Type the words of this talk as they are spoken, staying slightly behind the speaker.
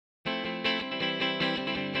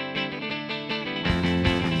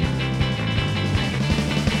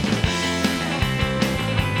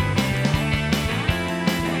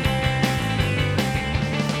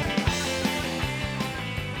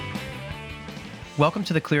Welcome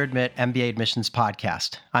to the Clear Admit MBA Admissions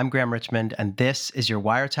Podcast. I'm Graham Richmond, and this is your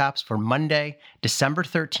wiretaps for Monday, December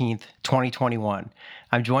 13th, 2021.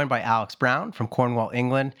 I'm joined by Alex Brown from Cornwall,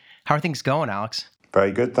 England. How are things going, Alex?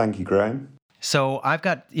 Very good, thank you, Graham. So I've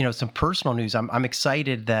got, some personal news. I'm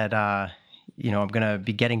excited that, I'm going to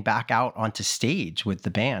be getting back out onto stage with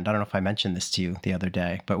the band. I don't know if I mentioned this to you the other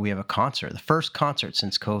day, but we have a concert, the first concert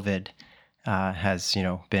since COVID has,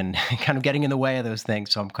 been kind of getting in the way of those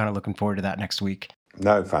things. So I'm kind of looking forward to that next week.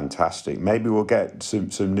 No, fantastic. Maybe we'll get some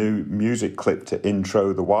new music clip to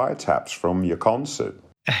intro the wiretaps from your concert.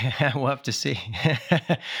 We'll have to see.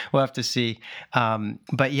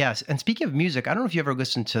 But yes, and speaking of music, I don't know if you ever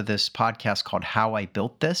listened to this podcast called How I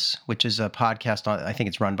Built This, which is a podcast I think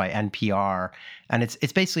it's run by NPR. And it's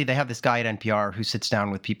basically, they have this guy at NPR who sits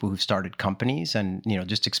down with people who've started companies and,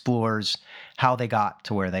 just explores how they got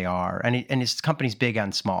to where they are. And his company's big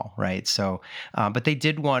and small, right? So, but they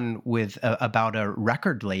did one with about a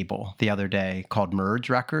record label the other day called Merge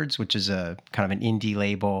Records, which is a kind of an indie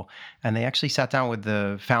label. And they actually sat down with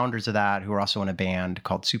the founders of that, who are also in a band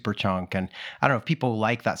called Superchunk. And I don't know if people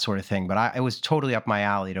like that sort of thing, but it was totally up my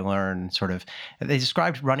alley to learn sort of, they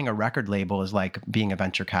described running a record label as like being a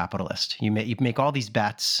venture capitalist. You make all these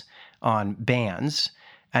bets on bands,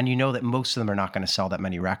 and you know that most of them are not going to sell that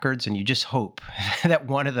many records, and you just hope that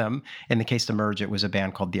one of them, in the case of Merge, it was a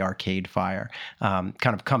band called the Arcade Fire, kind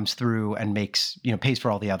of comes through and makes, pays for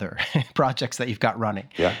all the other projects that you've got running.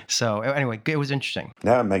 Yeah. So anyway, it was interesting.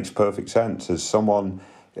 Yeah, it makes perfect sense. As someone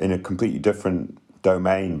in a completely different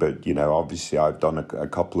domain, but, obviously I've done a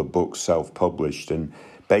couple of books self-published, and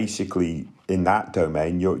basically in that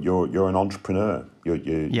domain, you're an entrepreneur.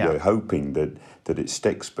 You're hoping that it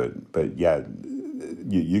sticks, but yeah,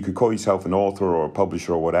 you could call yourself an author or a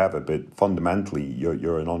publisher or whatever, but fundamentally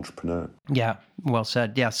you're an entrepreneur. Yeah, well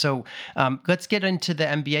said. Yeah, so let's get into the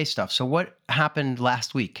MBA stuff. So what happened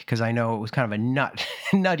last week? Because I know it was kind of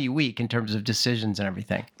a nutty week in terms of decisions and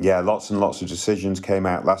everything. Yeah, lots and lots of decisions came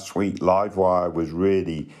out last week. Livewire was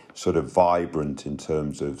really sort of vibrant in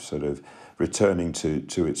terms of sort of returning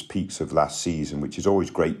to its peaks of last season, which is always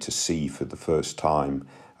great to see for the first time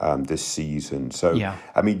this season. So, yeah.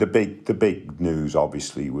 I mean, the big news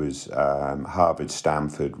obviously was Harvard,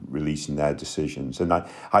 Stanford releasing their decisions, and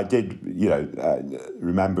I did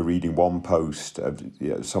remember reading one post of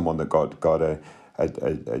someone that got a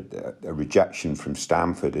rejection from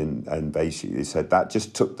Stanford, and basically said that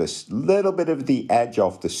just took this little bit of the edge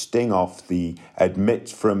off, the sting off the admit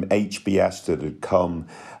from HBS that had come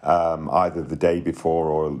either the day before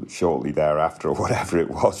or shortly thereafter or whatever it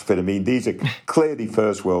was. But I mean, these are clearly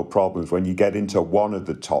first world problems when you get into one of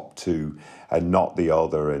the top two and not the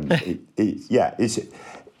other. And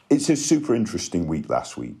it's a super interesting week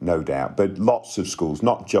last week, no doubt, but lots of schools,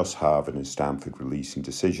 not just Harvard and Stanford, releasing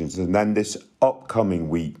decisions. And then this upcoming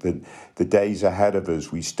week, the days ahead of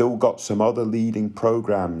us, we still got some other leading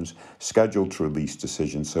programs scheduled to release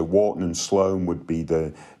decisions. So Wharton and Sloan would be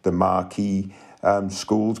the marquee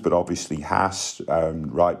schools, but obviously Haas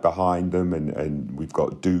right behind them. And we've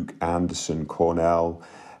got Duke, Anderson, Cornell,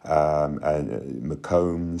 and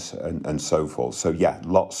McCombs and so forth. So yeah,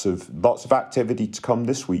 lots of activity to come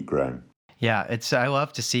this week, Graham. Yeah, I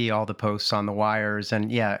love to see all the posts on the wires,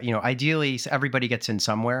 and yeah, ideally everybody gets in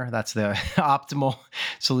somewhere. That's the optimal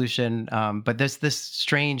solution. But there's this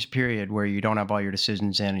strange period where you don't have all your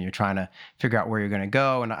decisions in, and you're trying to figure out where you're going to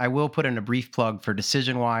go. And I will put in a brief plug for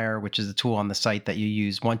Decision Wire, which is the tool on the site that you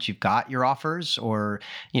use once you've got your offers, or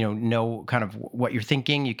know kind of what you're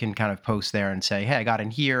thinking. You can kind of post there and say, "Hey, I got in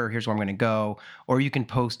here. Here's where I'm going to go." Or you can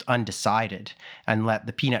post undecided and let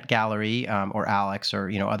the peanut gallery or Alex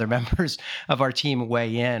or other members of our team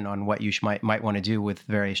weigh in on what you might want to do with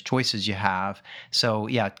various choices you have. So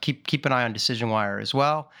yeah, keep an eye on Decision Wire as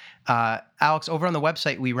well. Alex, over on the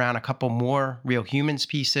website, we ran a couple more Real Humans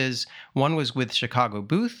pieces. One was with Chicago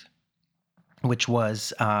Booth, which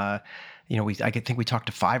was I think we talked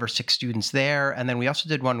to 5 or 6 students there. And then we also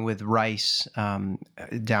did one with Rice down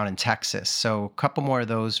in Texas. So a couple more of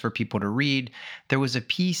those for people to read. There was a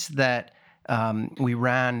piece that we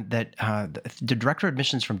ran that the director of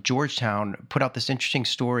admissions from Georgetown put out this interesting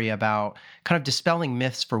story about kind of dispelling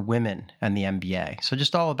myths for women and the MBA. So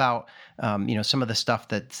just all about, some of the stuff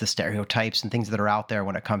that's the stereotypes and things that are out there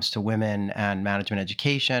when it comes to women and management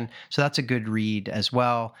education. So that's a good read as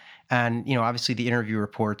well. And, obviously the interview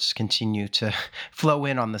reports continue to flow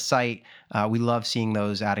in on the site. We love seeing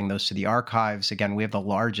those, adding those to the archives. Again, we have the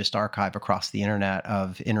largest archive across the internet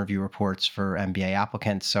of interview reports for MBA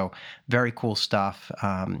applicants. So very cool stuff.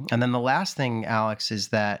 And then the last thing, Alex, is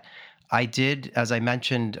that I did, as I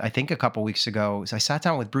mentioned, I think a couple weeks ago, is I sat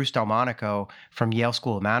down with Bruce Delmonico from Yale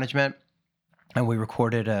School of Management. and we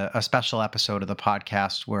recorded a special episode of the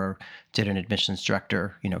podcast where did an admissions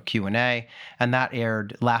director, Q&A, and that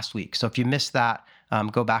aired last week. So if you missed that,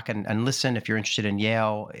 go back and listen if you're interested in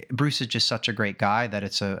Yale. Bruce is just such a great guy that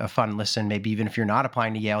it's a fun listen. Maybe even if you're not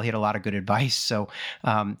applying to Yale, he had a lot of good advice. So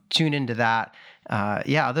tune into that.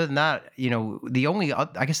 Other than that,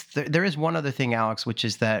 I guess there is one other thing, Alex, which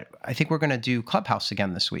is that I think we're going to do Clubhouse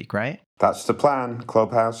again this week, right? That's the plan.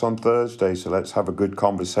 Clubhouse on Thursday. So let's have a good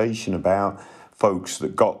conversation about folks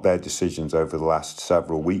that got their decisions over the last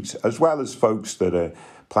several weeks, as well as folks that are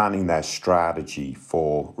planning their strategy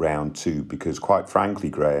for round 2, because quite frankly,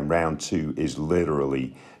 Graham, round 2 is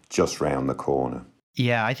literally just round the corner.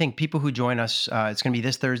 Yeah, I think people who join us, it's going to be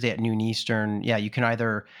this Thursday at noon Eastern. Yeah, you can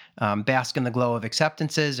either bask in the glow of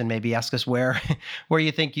acceptances and maybe ask us where we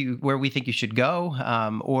think you should go,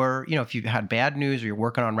 or if you've had bad news or you're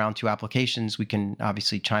working on round 2 applications, we can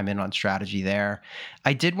obviously chime in on strategy there.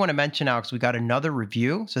 I did want to mention, Alex, we got another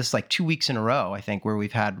review. So this is like 2 weeks in a row, I think, where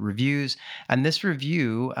we've had reviews. And this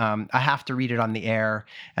review, I have to read it on the air,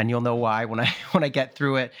 and you'll know why when I get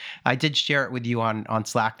through it. I did share it with you on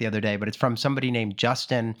Slack the other day, but it's from somebody named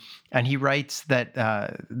Justin, and he writes that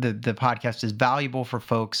the podcast is valuable for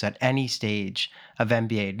folks at any stage of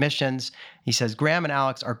MBA admissions. He says, Graham and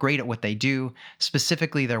Alex are great at what they do.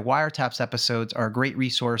 Specifically, their Wiretaps episodes are a great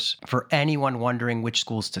resource for anyone wondering which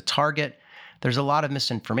schools to target. There's a lot of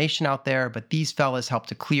misinformation out there, but these fellas help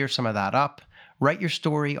to clear some of that up. Write your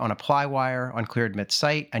story on ApplyWire on ClearAdmit's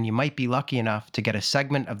site, and you might be lucky enough to get a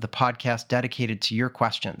segment of the podcast dedicated to your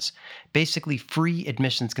questions. Basically, free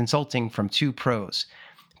admissions consulting from 2 pros.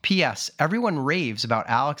 P.S. Everyone raves about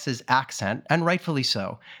Alex's accent, and rightfully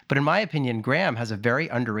so. But in my opinion, Graham has a very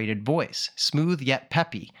underrated voice. Smooth yet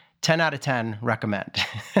peppy. 10 out of 10 recommend.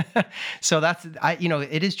 So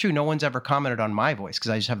it is true. No one's ever commented on my voice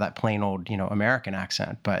because I just have that plain old, American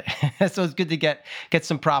accent. But so it's good to get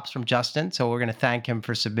some props from Justin. So we're going to thank him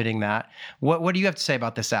for submitting that. What do you have to say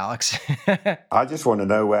about this, Alex? I just want to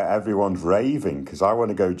know where everyone's raving because I want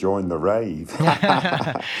to go join the rave.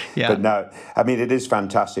 Yeah. But no, I mean, it is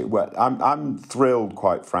fantastic. Well, I'm thrilled,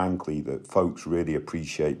 quite frankly, that folks really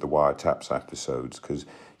appreciate the Wiretaps episodes because,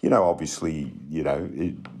 obviously,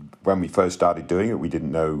 when we first started doing it, we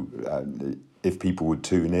didn't know if people would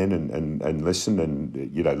tune in and listen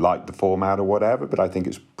and, like the format or whatever. But I think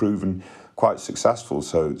it's proven quite successful.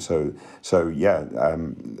 So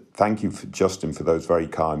thank you, Justin, for those very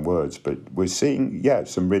kind words. But we're seeing,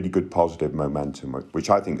 some really good positive momentum,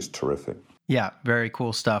 which I think is terrific. Yeah, very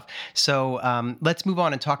cool stuff. So let's move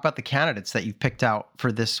on and talk about the candidates that you've picked out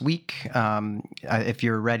for this week. If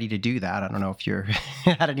you're ready to do that, I don't know if you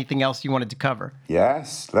had anything else you wanted to cover.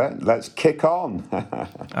 Yes, let's kick on.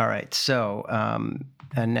 All right. So,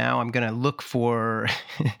 and now I'm going to look for,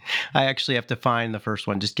 I actually have to find the first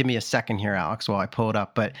one. Just give me a second here, Alex, while I pull it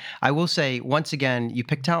up. But I will say, once again, you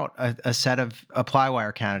picked out a set of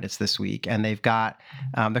ApplyWire candidates this week, and they've got,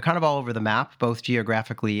 they're kind of all over the map, both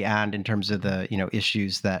geographically and in terms of the,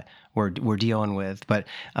 issues that we're dealing with. But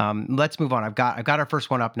let's move on. I've got our first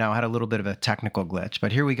one up now. I had a little bit of a technical glitch,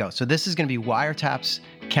 but here we go. So this is going to be Wiretaps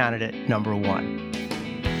candidate number 1.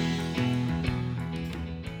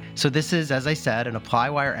 So this is, as I said, an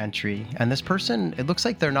ApplyWire entry. And this person, it looks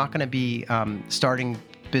like they're not going to be starting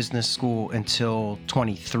business school until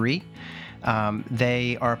 23.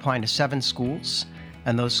 They are applying to 7 schools,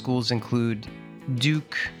 and those schools include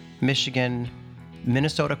Duke, Michigan,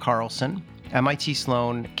 Minnesota Carlson, MIT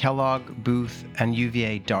Sloan, Kellogg, Booth, and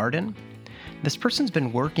UVA Darden. This person's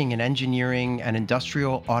been working in engineering and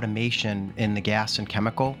industrial automation in the gas and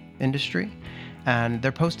chemical industry. And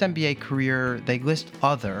their post-MBA career, they list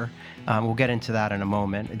other. We'll get into that in a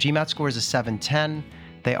moment. GMAT score is a 710.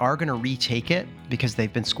 They are going to retake it because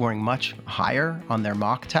they've been scoring much higher on their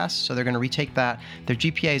mock tests. So they're going to retake that. Their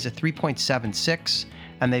GPA is a 3.76,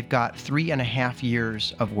 and they've got 3.5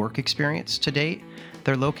 years of work experience to date.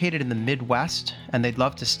 They're located in the Midwest, and they'd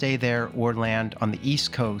love to stay there or land on the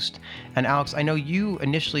East Coast. And Alex, I know you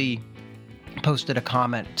initially posted a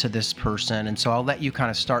comment to this person, and so I'll let you kind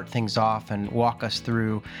of start things off and walk us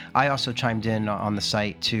through. I also chimed in on the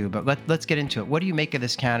site too, but let's get into it. What do you make of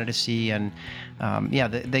this candidacy? And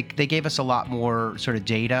they gave us a lot more sort of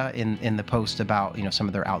data in the post about some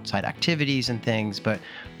of their outside activities and things, but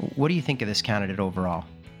what do you think of this candidate overall?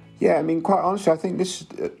 Yeah, I mean, quite honestly, I think this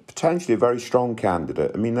is potentially a very strong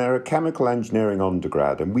candidate. I mean, they're a chemical engineering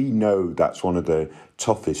undergrad, and we know that's one of the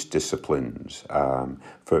toughest disciplines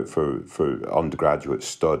for undergraduate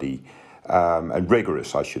study, and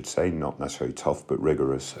rigorous, I should say, not necessarily tough, but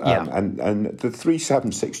rigorous. And the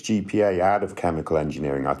 3.76 GPA out of chemical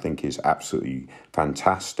engineering, I think, is absolutely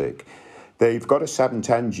fantastic. They've got a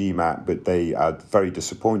 710 GMAT, but they are very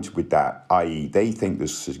disappointed with that, i.e. they think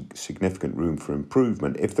there's significant room for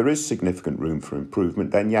improvement. If there is significant room for improvement,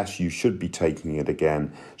 then yes, you should be taking it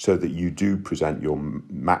again so that you do present your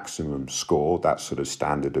maximum score. That's sort of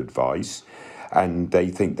standard advice. And they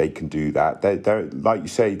think they can do that. They're like you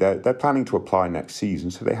say, they're planning to apply next season,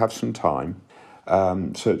 so they have some time.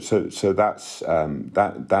 So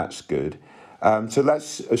that's good. So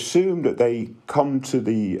let's assume that they come to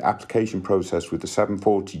the application process with the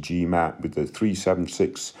 740 GMAT, with the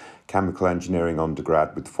 376 chemical engineering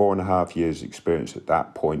undergrad, with 4.5 years experience at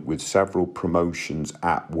that point, with several promotions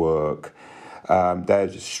at work.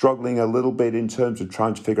 They're struggling a little bit in terms of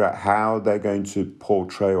trying to figure out how they're going to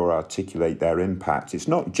portray or articulate their impact. It's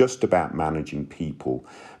not just about managing people,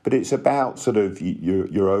 but it's about sort of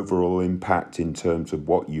your overall impact in terms of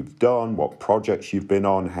what you've done, what projects you've been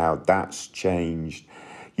on, how that's changed,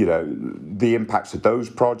 the impacts of those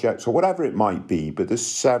projects or whatever it might be. But there's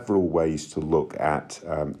several ways to look at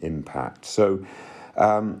impact. So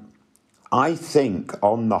I think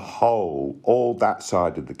on the whole, all that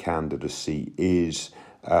side of the candidacy is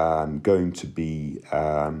going to be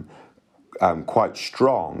quite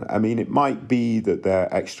strong. I mean, it might be that their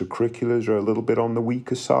extracurriculars are a little bit on the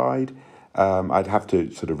weaker side. I'd have to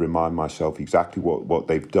sort of remind myself exactly what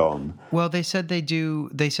they've done. Well, they said they do.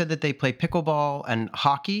 They said that they play pickleball and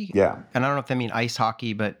hockey. Yeah. And I don't know if they mean ice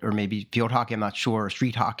hockey, or maybe field hockey. I'm not sure, or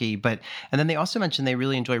street hockey. And then they also mentioned they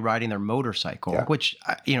really enjoy riding their motorcycle, which,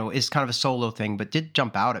 is kind of a solo thing, but did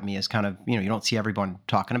jump out at me as kind of, you don't see everyone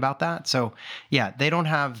talking about that. So yeah, they don't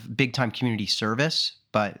have big time community service,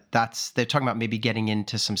 but they're talking about maybe getting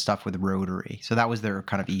into some stuff with Rotary. So that was their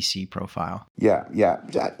kind of EC profile. Yeah.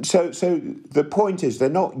 So the point is they're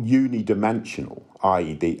not unidimensional,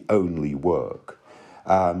 i.e. they only work.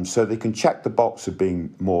 So they can check the box of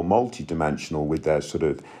being more multidimensional with their sort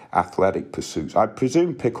of athletic pursuits. I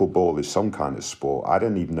presume pickleball is some kind of sport. I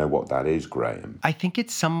don't even know what that is, Graham. I think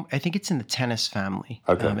it's in the tennis family,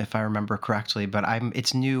 if I remember correctly. But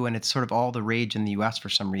it's new and it's sort of all the rage in the U.S. for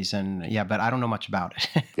some reason. Yeah, but I don't know much about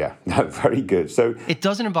it. Yeah, no, very good. So it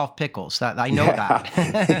doesn't involve pickles. That I know that.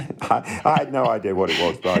 I had no idea what it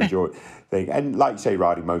was, but I enjoy it. And like you say,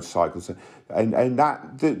 riding motorcycles, and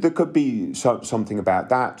that there could be something about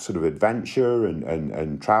that sort of adventure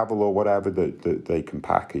and travel or whatever that they can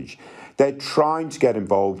package. They're trying to get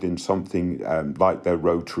involved in something like their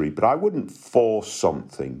Rotary, but I wouldn't force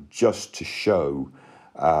something just to show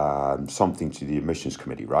something to the admissions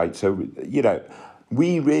committee, right? So,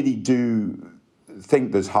 we really do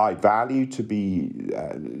think there's high value to be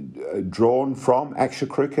drawn from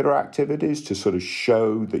extracurricular activities to sort of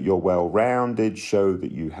show that you're well-rounded, show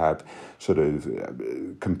that you have sort of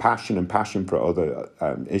compassion and passion for other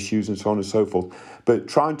issues and so on and so forth. But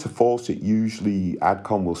trying to force it, usually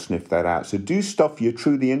ADCOM will sniff that out. So do stuff you're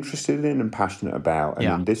truly interested in and passionate about. And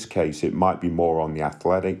in this case, it might be more on the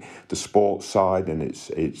athletic, the sports side, and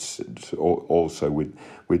it's also with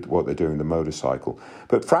what they're doing, the motorcycle.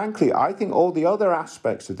 But frankly, I think all the other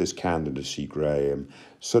aspects of this candidacy, Graham,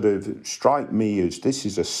 sort of strike me as this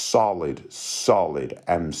is a solid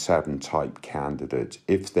M7 type candidate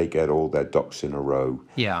if they get all their ducks in a row.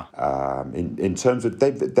 Yeah. In terms of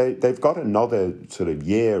they've got another sort of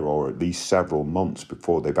year or at least several months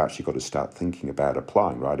before they've actually got to start thinking about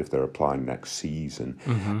applying, right? If they're applying next season.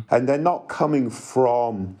 Mm-hmm. And they're not coming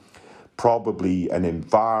from probably an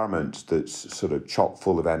environment that's sort of chock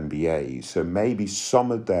full of MBAs. So maybe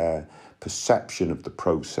some of their perception of the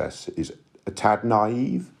process is a tad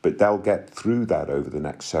naive, but they'll get through that over the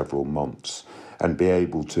next several months and be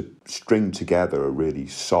able to string together a really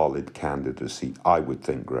solid candidacy, I would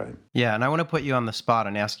think, Graham. Yeah, and I want to put you on the spot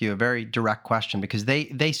and ask you a very direct question, because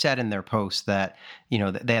they said in their post that,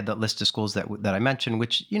 that they had the list of schools that I mentioned,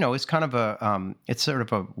 which, is kind of it's sort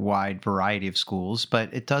of a wide variety of schools, but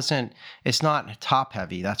it's not top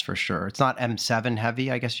heavy, that's for sure. It's not M7 heavy,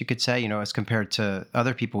 I guess you could say, as compared to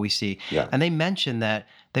other people we see. Yeah. And they mentioned that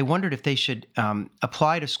they wondered if they should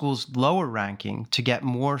apply to schools lower ranking to get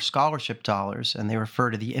more scholarship dollars, and they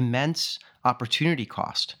refer to the immense opportunity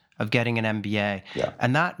cost of getting an MBA. Yeah.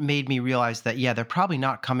 And that made me realize that, they're probably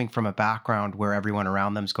not coming from a background where everyone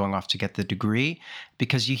around them is going off to get the degree,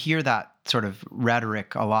 because you hear that sort of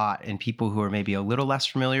rhetoric a lot in people who are maybe a little less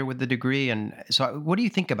familiar with the degree. And so what do you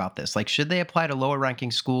think about this? Like, should they apply to lower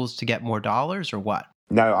ranking schools to get more dollars or what?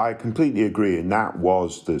 No, I completely agree. And that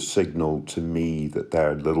was the signal to me that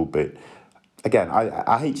they're a little bit, again,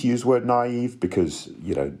 I hate to use the word naive because,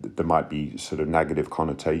 there might be sort of negative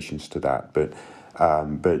connotations to that. But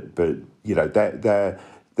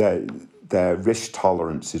their risk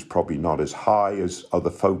tolerance is probably not as high as other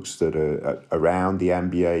folks that are around the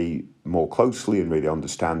MBA more closely and really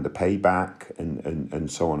understand the payback and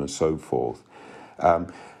so on and so forth.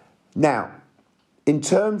 Now, in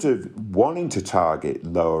terms of wanting to target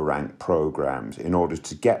lower ranked programs in order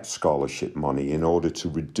to get scholarship money, in order to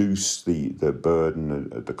reduce the burden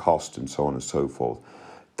of the cost and so on and so forth,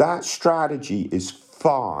 that strategy is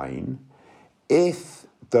fine if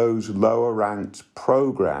those lower ranked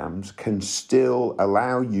programs can still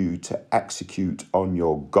allow you to execute on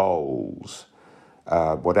your goals,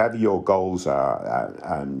 whatever your goals are,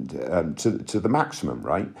 and to the maximum,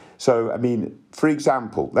 right? So, I mean, for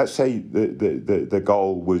example, let's say the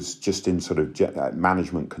goal was just in sort of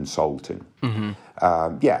management consulting. Mm-hmm.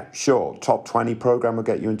 Yeah, sure. Top 20 program will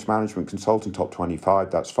get you into management consulting. Top 25,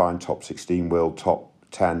 that's fine. Top 16 will. Top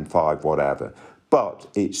 10, 5, whatever. But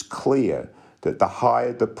it's clear that the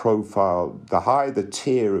higher the profile, the higher the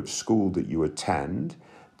tier of school that you attend,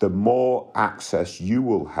 the more access you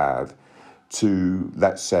will have to,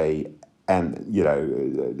 let's say, McKinsey,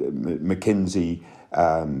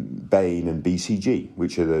 Bain, and BCG,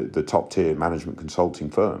 which are the top tier management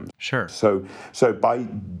consulting firms. Sure. So by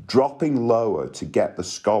dropping lower to get the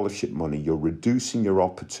scholarship money, you're reducing your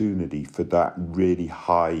opportunity for that really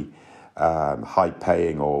high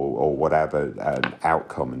paying or whatever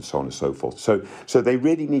outcome and so on and so forth. So they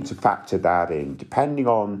really need to factor that in, depending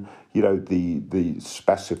on the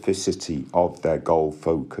specificity of their goal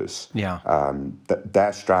focus. Yeah.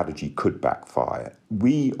 Their strategy could backfire.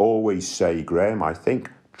 We always say, Graham, I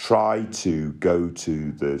think, try to go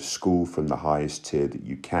to the school from the highest tier that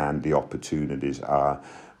you can. The opportunities are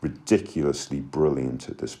ridiculously brilliant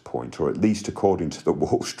at this point, or at least according to the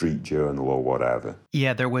Wall Street Journal or whatever.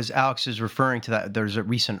 Yeah, Alex is referring to that. There's a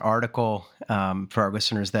recent article for our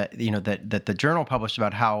listeners that that the journal published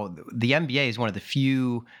about how the MBA is one of the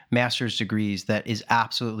few master's degrees that is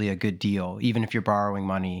absolutely a good deal, even if you're borrowing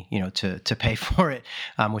money, to pay for it,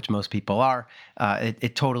 which most people are.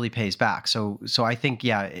 It totally pays back. So I think,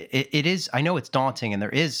 yeah, it is. I know it's daunting, and there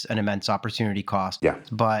is an immense opportunity cost. Yeah.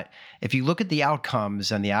 But if you look at the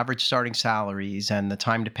outcomes and the average starting salaries and the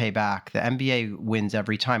time to pay back, the MBA wins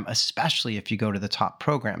every time, especially if you go to the top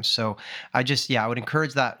programs. So I would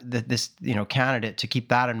encourage this candidate to keep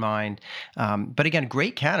that in mind. But again,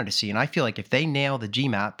 great candidacy. And I feel like if they nail the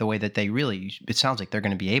GMAT the way that it sounds like they're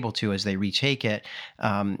going to be able to as they retake it,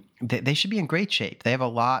 they should be in great shape. They have a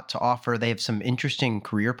lot to offer. They have some interesting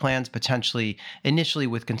career plans, potentially initially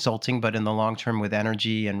with consulting, but in the long term with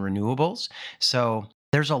energy and renewables. So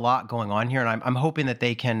there's a lot going on here, and I'm hoping that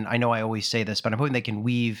they can, I know I always say this, but I'm hoping they can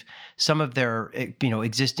weave some of their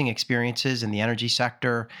existing experiences in the energy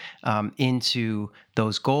sector into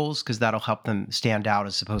those goals, because that'll help them stand out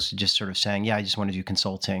as opposed to just sort of saying, yeah, I just want to do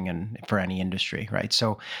consulting and for any industry, right?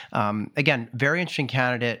 So again, very interesting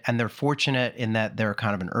candidate, and they're fortunate in that they're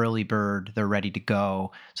kind of an early bird. They're ready to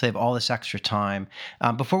go. So they have all this extra time.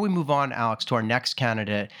 Before we move on, Alex, to our next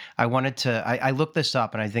candidate, I wanted to, I looked this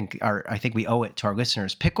up, and I think we owe it to our listeners.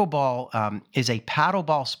 Pickleball is a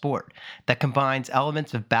paddleball sport that combines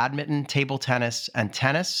elements of badminton, table tennis, and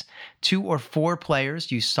tennis. 2 or 4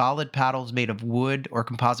 players use solid paddles made of wood or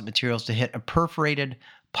composite materials to hit a perforated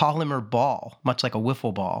polymer ball, much like a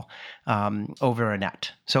wiffle ball, over a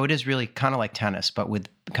net. So it is really kind of like tennis, but with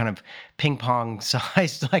kind of ping pong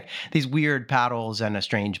sized, like these weird paddles and a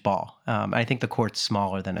strange ball. I think the court's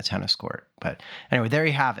smaller than a tennis court. But anyway, there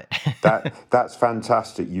you have it. That's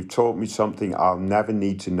fantastic. You've taught me something I'll never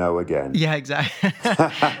need to know again. Yeah, exactly.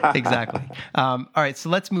 Exactly. All right, so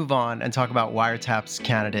let's move on and talk about Wiretap's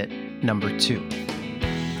candidate number 2.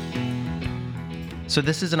 So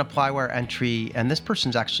this is an ApplyWire entry, and this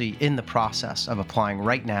person's actually in the process of applying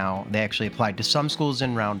right now. They actually applied to some schools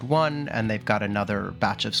in round 1, and they've got another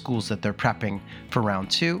batch of schools that they're prepping for round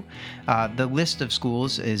 2. The list of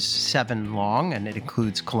schools is 7 long, and it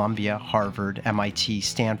includes Columbia, Harvard, MIT,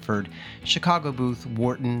 Stanford, Chicago Booth,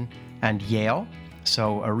 Wharton, and Yale.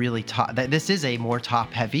 So a really this is a more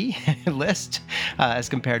top-heavy list as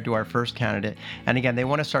compared to our first candidate. And again, they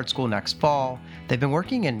want to start school next fall. They've been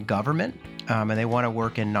working in government, and they want to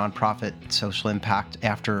work in nonprofit social impact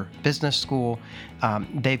after business school.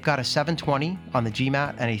 They've got a 720 on the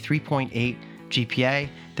GMAT and a 3.8 GPA.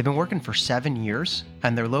 They've been working for 7 years,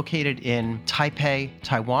 and they're located in Taipei,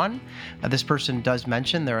 Taiwan. This person does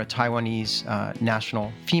mention they're a Taiwanese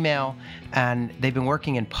national female, and they've been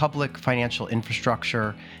working in public financial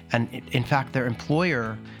infrastructure. And in fact, their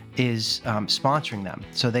employer is sponsoring them.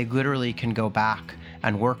 So they literally can go back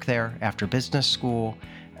and work there after business school.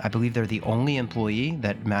 I believe they're the only employee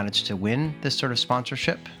that managed to win this sort of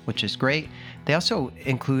sponsorship, which is great. They also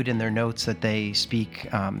include in their notes that they speak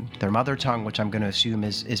their mother tongue, which I'm going to assume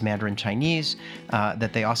is Mandarin Chinese,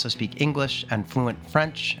 that they also speak English and fluent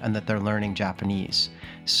French, and that they're learning Japanese.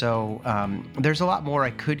 So there's a lot more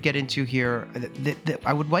I could get into here.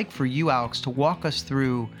 I would like for you, Alex, to walk us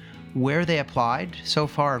through where they applied so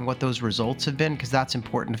far and what those results have been, because that's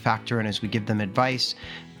important to factor in as we give them advice.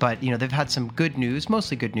 But, they've had some good news,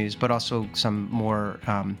 mostly good news, but also some more,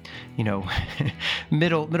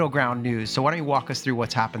 middle ground news. So why don't you walk us through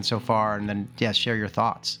what's happened so far and then, share your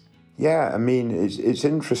thoughts. Yeah, I mean, it's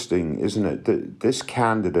interesting, isn't it, that this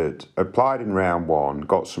candidate applied in round one,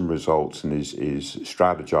 got some results, and is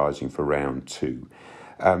strategizing for round two.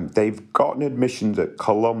 They've gotten admissions at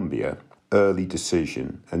Columbia, early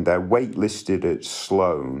decision, and they're waitlisted at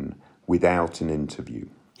Sloan without an interview.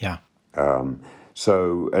 Yeah.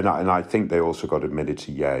 So, and I think they also got admitted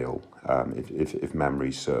to Yale, if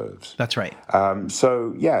memory serves. That's right.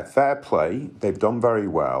 So, fair play. They've done very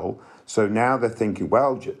well. So now they're thinking,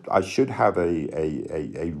 well, I should have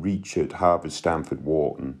a reach at Harvard, Stanford,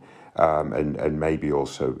 Wharton, and maybe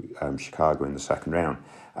also Chicago in the second round.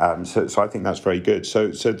 So I think that's very good. So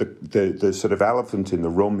the sort of elephant in the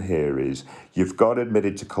room here is you've got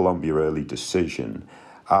admitted to Columbia early decision.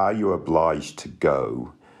 Are you obliged to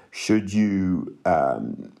go? Should you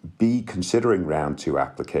be considering round two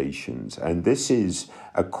applications? And this is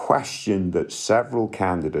a question that several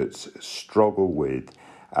candidates struggle with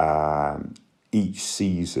each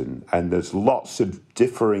season. And there's lots of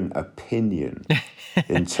differing opinion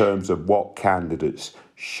in terms of what candidates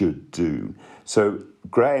should do. So,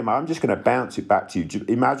 Graham, I'm just going to bounce it back to you.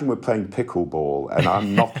 Imagine we're playing pickleball and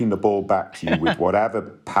I'm knocking the ball back to you with whatever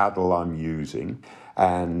paddle I'm using.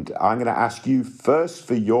 And I'm going to ask you first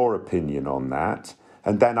for your opinion on that.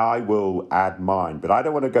 And then I will add mine. But I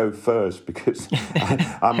don't want to go first because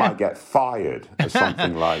I might get fired or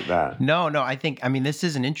something like that. No, I mean, this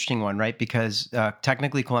is an interesting one, right? Because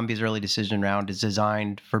technically Columbia's early decision round is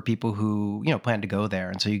designed for people who, plan to go there.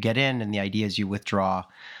 And so you get in and the idea is you withdraw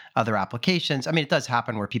other applications. I mean, it does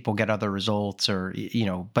happen where people get other results or,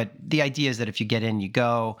 but the idea is that if you get in, you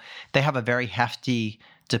go. They have a very hefty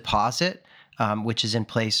deposit, which is in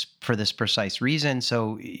place for this precise reason.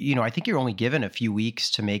 So, I think you're only given a few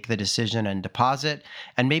weeks to make the decision and deposit.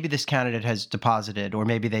 And maybe this candidate has deposited, or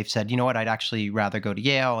maybe they've said, you know what, I'd actually rather go to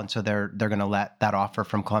Yale. And so they're going to let that offer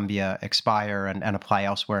from Columbia expire and apply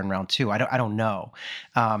elsewhere in round two. I don't know.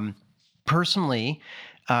 Personally,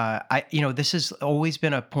 this has always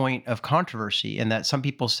been a point of controversy in that some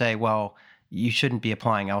people say, well, you shouldn't be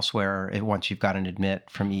applying elsewhere once you've got an admit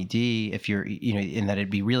from ED if you're, in that it'd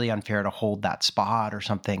be really unfair to hold that spot or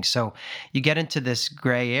something. So you get into this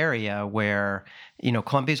gray area where,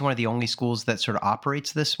 Columbia is one of the only schools that sort of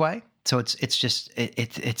operates this way. So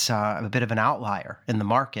it's a bit of an outlier in the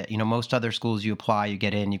market. Most other schools you apply, you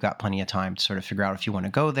get in, you've got plenty of time to sort of figure out if you want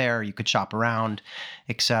to go there. You could shop around,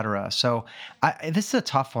 et cetera. So this is a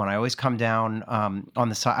tough one. I always come down on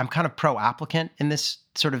the side. I'm kind of pro-applicant in this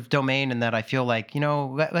sort of domain in that I feel like,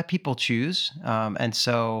 let people choose. And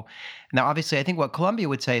so now, obviously, I think what Columbia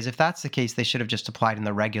would say is if that's the case, they should have just applied in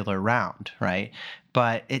the regular round, right?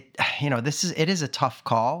 But it is a tough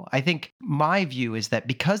call. I think my view is that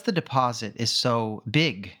because the deposit is so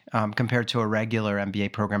big compared to a regular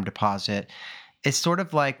MBA program deposit, it's sort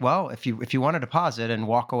of like, well, if you want to deposit and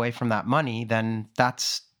walk away from that money, then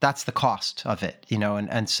that's the cost of it,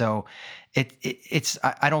 and so it's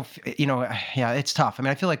tough. I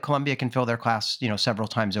mean, I feel like Columbia can fill their class, several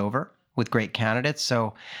times over with great candidates.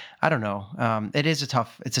 So I don't know. It's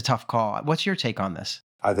a tough call. What's your take on this?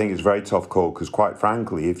 I think it's a very tough call because, quite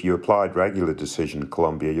frankly, if you applied regular decision at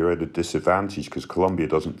Columbia, you're at a disadvantage because Columbia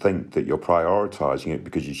doesn't think that you're prioritizing it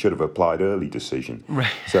because you should have applied early decision.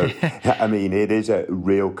 Right. So, I mean, it is a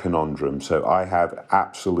real conundrum. So I have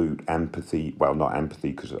absolute empathy. Well, not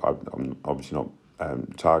empathy because I'm obviously not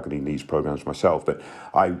targeting these programs myself, but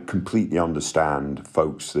I completely understand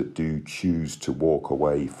folks that do choose to walk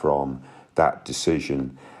away from that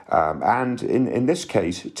decision. And in this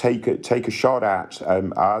case, take a shot at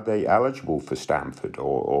are they eligible for Stanford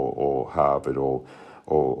or Harvard or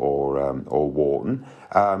Wharton?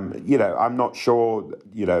 I'm not sure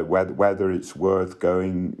whether it's worth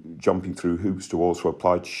jumping through hoops to also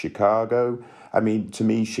apply to Chicago. I mean, to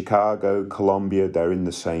me, Chicago, Columbia, they're in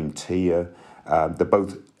the same tier. They're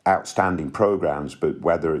both outstanding programs, but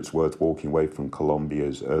whether it's worth walking away from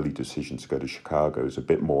Columbia's early decision to go to Chicago is a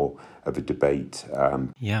bit more of a debate.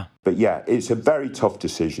 But it's a very tough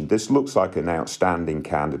decision. This looks like an outstanding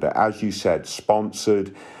candidate. As you said,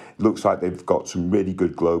 sponsored. it looks like they've got some really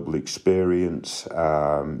good global experience,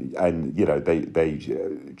 and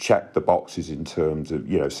they check the boxes in terms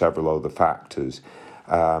of several other factors,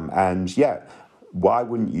 and yeah. Why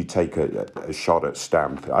wouldn't you take a shot at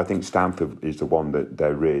Stanford? I think Stanford is the one that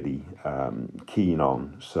they're really keen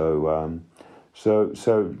on. So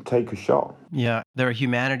take a shot. Yeah, they're a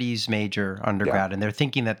humanities major undergrad, and they're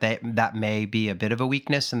thinking that that may be a bit of a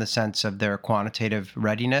weakness in the sense of their quantitative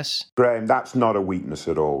readiness. Graham, that's not a weakness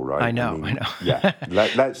at all, right? I know. Yeah,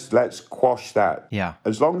 let's quash that. Yeah.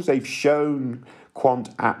 As long as they've shown quant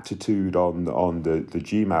aptitude on the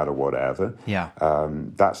GMAT or whatever,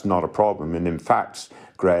 that's not a problem. And in fact,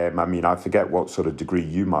 Graham, I mean, I forget what sort of degree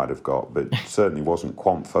you might have got, but certainly wasn't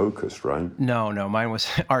quant focused, right? No, mine was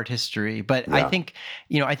art history. But I think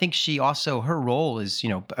she also, her role is,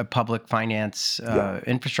 a public finance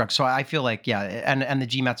infrastructure. So I feel like, and the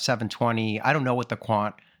GMAT 720, I don't know what the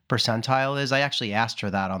quant percentile is. I actually asked her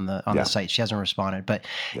that on the site. She hasn't responded, but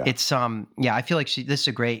it's I feel like this is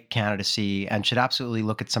a great candidacy and should absolutely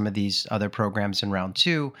look at some of these other programs in round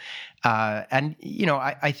 2. And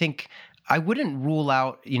I think I wouldn't rule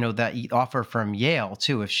out that offer from Yale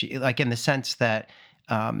too, if she, like, in the sense that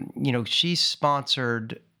she's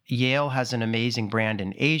sponsored. Yale has an amazing brand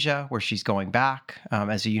in Asia where she's going back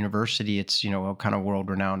as a university. It's a kind of world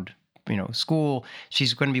renowned school.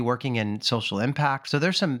 She's going to be working in social impact. So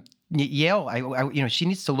there's some Yale. She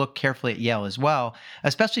needs to look carefully at Yale as well,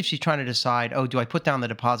 especially if she's trying to decide, do I put down the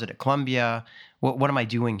deposit at Columbia? What am I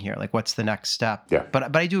doing here? Like, what's the next step? Yeah.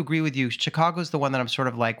 But I do agree with you. Chicago's the one that I'm sort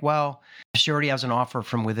of like, well, she already has an offer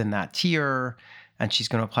from within that tier, and she's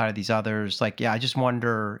going to apply to these others. Like, I just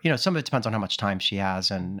wonder, some of it depends on how much time she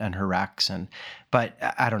has and her recs. But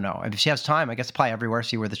I don't know. If she has time, I guess apply everywhere,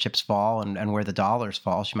 see where the chips fall and where the dollars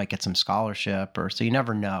fall. She might get some scholarship so you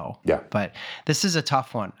never know. Yeah. But this is a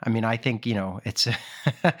tough one. I mean, I think, it's,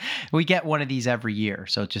 we get one of these every year.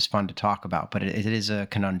 So it's just fun to talk about, but it is a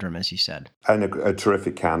conundrum, as you said. And a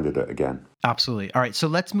terrific candidate again. Absolutely. All right. So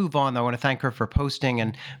let's move on. I want to thank her for posting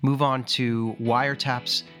and move on to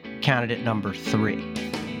Wiretap's candidate number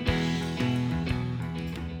 3.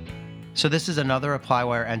 So this is another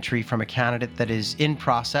ApplyWire entry from a candidate that is in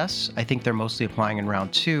process. I think they're mostly applying in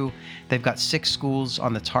round 2. They've got 6 schools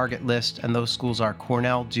on the target list, and those schools are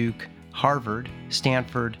Cornell, Duke, Harvard,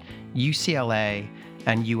 Stanford, UCLA,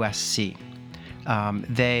 and USC.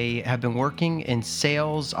 They have been working in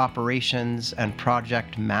sales, operations, and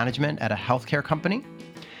project management at a healthcare company.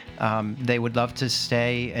 They would love to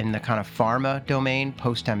stay in the kind of pharma domain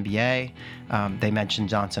post-MBA. They mentioned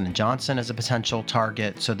Johnson & Johnson as a potential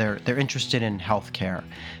target, so they're interested in healthcare.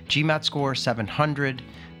 GMAT score 700.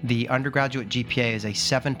 The undergraduate GPA is a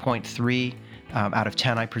 7.3 out of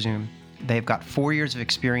 10, I presume. They've got 4 years of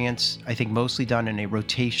experience, I think mostly done in a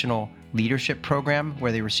rotational leadership program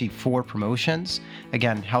where they received 4 promotions.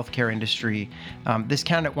 Again, healthcare industry. This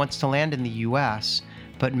candidate wants to land in the U.S.,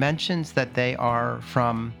 but mentions that they are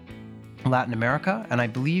from Latin America, and I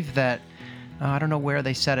believe that, I don't know where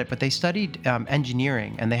they said it, but they studied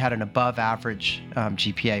engineering, and they had an above average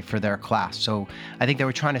GPA for their class. So I think they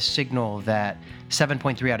were trying to signal that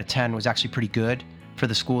 7.3 out of 10 was actually pretty good for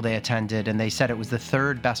the school they attended, and they said it was the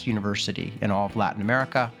 3rd best university in all of Latin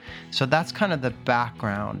America. So that's kind of the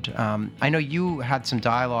background. I know you had some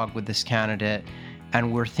dialogue with this candidate,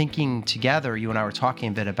 and we're thinking together, you and I were talking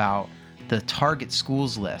a bit about the target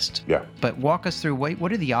schools list. Yeah. But walk us through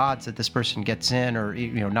what are the odds that this person gets in, or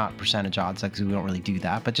not percentage odds, because we don't really do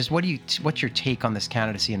that, but just what's your take on this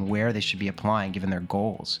candidacy and where they should be applying given their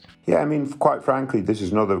goals? Yeah, I mean, quite frankly, this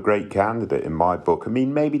is another great candidate in my book. I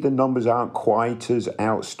mean, maybe the numbers aren't quite as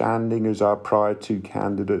outstanding as our prior 2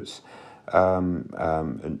 candidates, and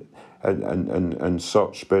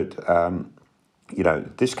such, but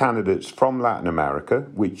this candidate's from Latin America,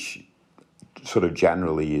 which sort of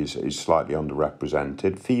generally is slightly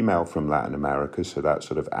underrepresented. Female from Latin America, so that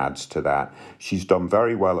sort of adds to that. She's done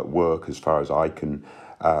very well at work as far as I can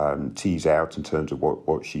tease out in terms of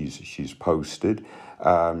what she's posted.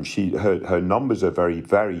 Her numbers are very,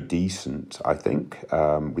 very decent, I think,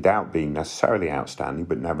 without being necessarily outstanding,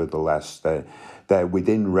 but nevertheless they're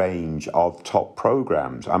within range of top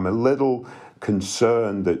programs. I'm a little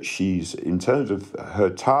concerned that she's, in terms of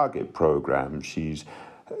her target program, she's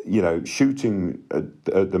shooting at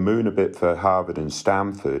the moon a bit for Harvard and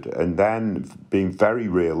Stanford, and then being very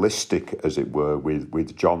realistic, as it were,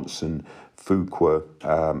 with Johnson, Fuqua,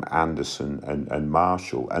 Anderson, and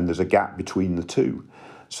Marshall. And there's a gap between the 2.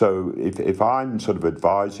 So if I'm sort of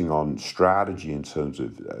advising on strategy in terms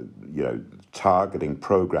of targeting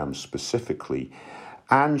programs specifically,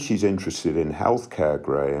 and she's interested in healthcare,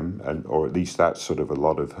 Graham, and or at least that's sort of a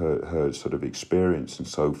lot of her sort of experience and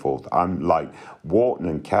so forth. I'm like Wharton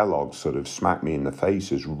and Kellogg sort of smack me in the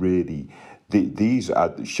face as really these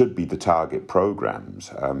should be the target programs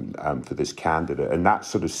for this candidate, and that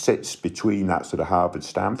sort of sits between that sort of Harvard,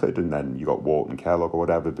 Stanford, and then you got Wharton, Kellogg, or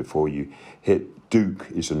whatever before you hit Duke.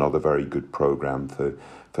 Is another very good program for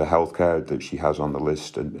healthcare that she has on the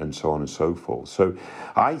list, and so on and so forth. So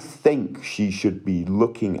I think she should be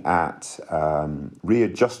looking at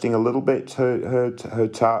readjusting a little bit her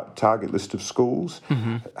target list of schools,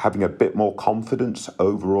 having a bit more confidence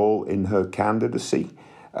overall in her candidacy.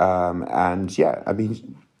 And yeah, I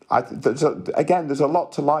mean, there's a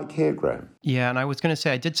lot to like here, Graham. Yeah, and I was going to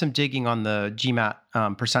say I did some digging on the GMAT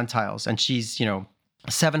percentiles, and she's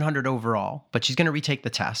 700 overall, but she's going to retake the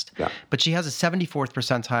test. Yeah. But she has a 74th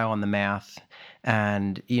percentile on the math,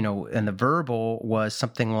 and and the verbal was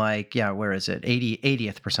something like, where is it?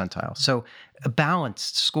 80th percentile. So a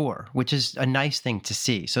balanced score, which is a nice thing to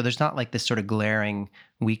see. So there's not like this sort of glaring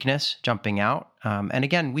weakness jumping out. And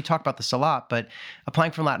again, we talk about this a lot, but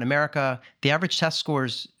applying from Latin America, the average test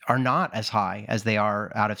scores are not as high as they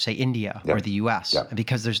are out of, say, India or the US,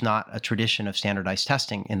 because there's not a tradition of standardized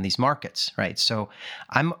testing in these markets, right? So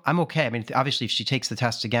I'm okay. I mean, obviously, if she takes the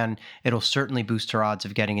test again, it'll certainly boost her odds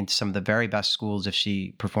of getting into some of the very best schools if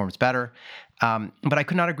she performs better. But I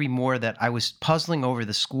could not agree more that I was puzzling over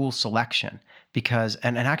the school selection because,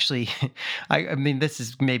 and actually, I mean, this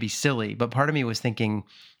is maybe silly, but part of me was thinking,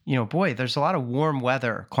 boy, there's a lot of warm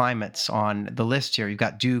weather climates on the list here. You've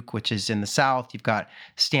got Duke, which is in the South. You've got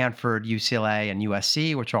Stanford, UCLA, and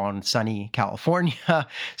USC, which are all in sunny California.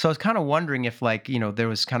 So I was kind of wondering if there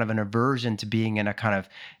was kind of an aversion to being in a kind of,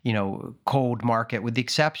 cold market, with the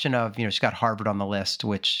exception of, she's got Harvard on the list,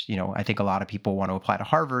 which, I think a lot of people want to apply to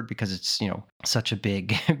Harvard because it's, such a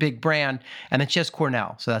big brand. And then she has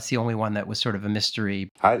Cornell. So that's the only one that was sort of a mystery.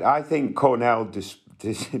 I think Cornell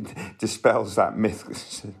dispels that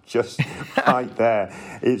myth just right there.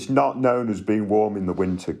 It's not known as being warm in the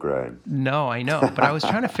winter, Graham. No, I know. But I was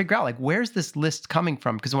trying to figure out, where's this list coming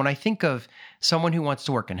from? Because when I think of someone who wants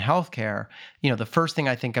to work in healthcare, the first thing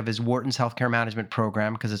I think of is Wharton's healthcare management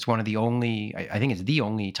program, because it's one of the only, I think it's the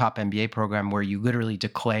only top MBA program where you literally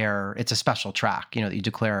declare, it's a special track, that you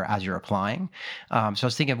declare as you're applying. So I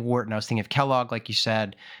was thinking of Wharton, I was thinking of Kellogg, like you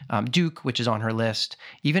said, Duke, which is on her list.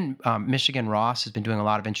 Even Michigan Ross has been doing a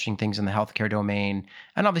lot of interesting things in the healthcare domain.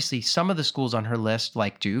 And obviously some of the schools on her list,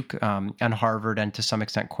 like Duke and Harvard, and to some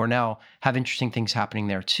extent Cornell, have interesting things happening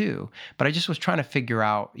there too. But I just was trying to figure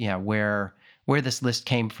out, where this list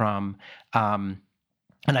came from. And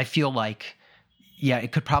I feel like,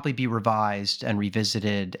 it could probably be revised and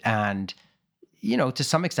revisited. And, to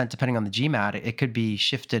some extent, depending on the GMAT, it could be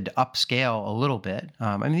shifted upscale a little bit.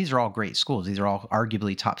 I mean, these are all great schools. These are all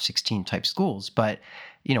arguably top 16 type schools. But,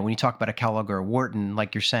 when you talk about a Kellogg or a Wharton,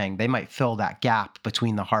 like you're saying, they might fill that gap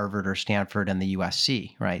between the Harvard or Stanford and the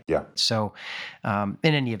USC, right? Yeah. So in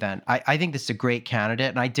any event, I think this is a great candidate.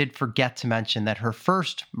 And I did forget to mention that her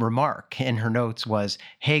first remark in her notes was,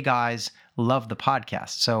 "Hey guys, love the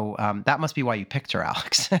podcast." So that must be why you picked her,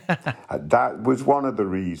 Alex. That was one of the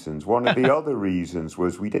reasons. One of the other reasons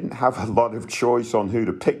was we didn't have a lot of choice on who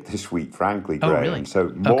to pick this week, frankly, Graham. Oh, really? So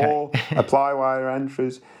more apply wire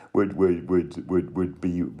entries would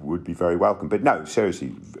be very welcome. But no,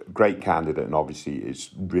 seriously, great candidate, and obviously it's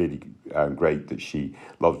really great that she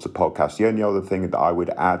loves the podcast. The only other thing that I would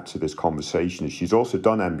add to this conversation is she's also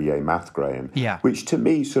done MBA math, Graham, which to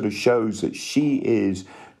me sort of shows that she is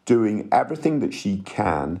doing everything that she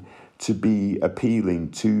can to be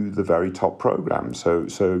appealing to the very top program. So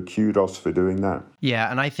kudos for doing that.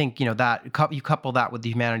 Yeah, and I think, that you couple that with the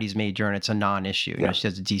humanities major and it's a non-issue. She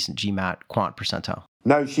has a decent GMAT quant percentile.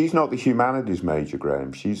 No, she's not the humanities major,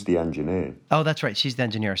 Graham. She's the engineer. Oh, that's right. She's the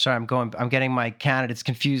engineer. Sorry, I'm getting my candidates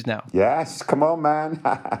confused now. Yes, come on, man.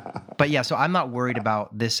 But yeah, so I'm not worried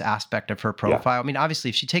about this aspect of her profile. I mean, obviously,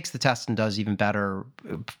 if she takes the test and does even better,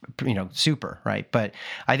 super, right? But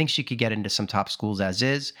I think she could get into some top schools as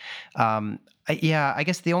is. I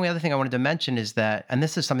guess the only other thing I wanted to mention is that, and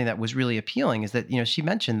this is something that was really appealing, is that, she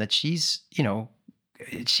mentioned that she's,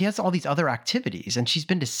 she has all these other activities and she's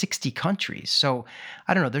been to 60 countries. So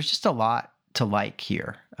I don't know, there's just a lot to like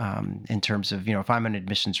here in terms of, if I'm an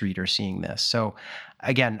admissions reader seeing this. So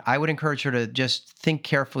again, I would encourage her to just think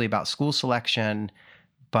carefully about school selection,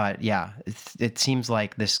 But yeah, it seems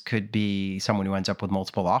like this could be someone who ends up with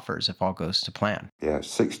multiple offers if all goes to plan. Yeah,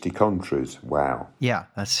 60 countries. Wow. Yeah,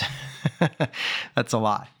 that's that's a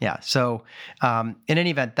lot. Yeah. So, in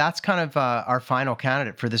any event, that's kind of our final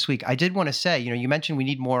candidate for this week. I did want to say, you mentioned we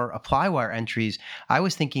need more ApplyWire entries. I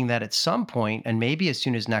was thinking that at some point, and maybe as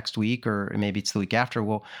soon as next week, or maybe it's the week after,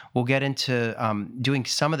 we'll get into doing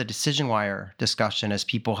some of the DecisionWire discussion as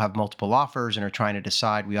people have multiple offers and are trying to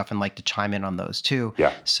decide. We often like to chime in on those too.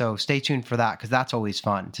 Yeah. So stay tuned for that, because that's always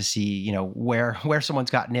fun to see, where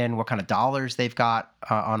someone's gotten in, what kind of dollars they've got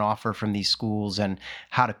on offer from these schools, and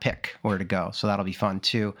how to pick where to go. So that'll be fun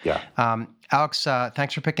too. Yeah. Alex,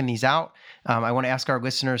 thanks for picking these out. I want to ask our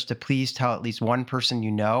listeners to please tell at least one person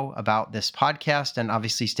you know about this podcast. And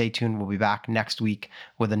obviously stay tuned. We'll be back next week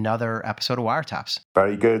with another episode of Wiretaps.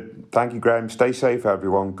 Very good. Thank you, Graham. Stay safe,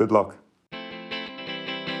 everyone. Good luck.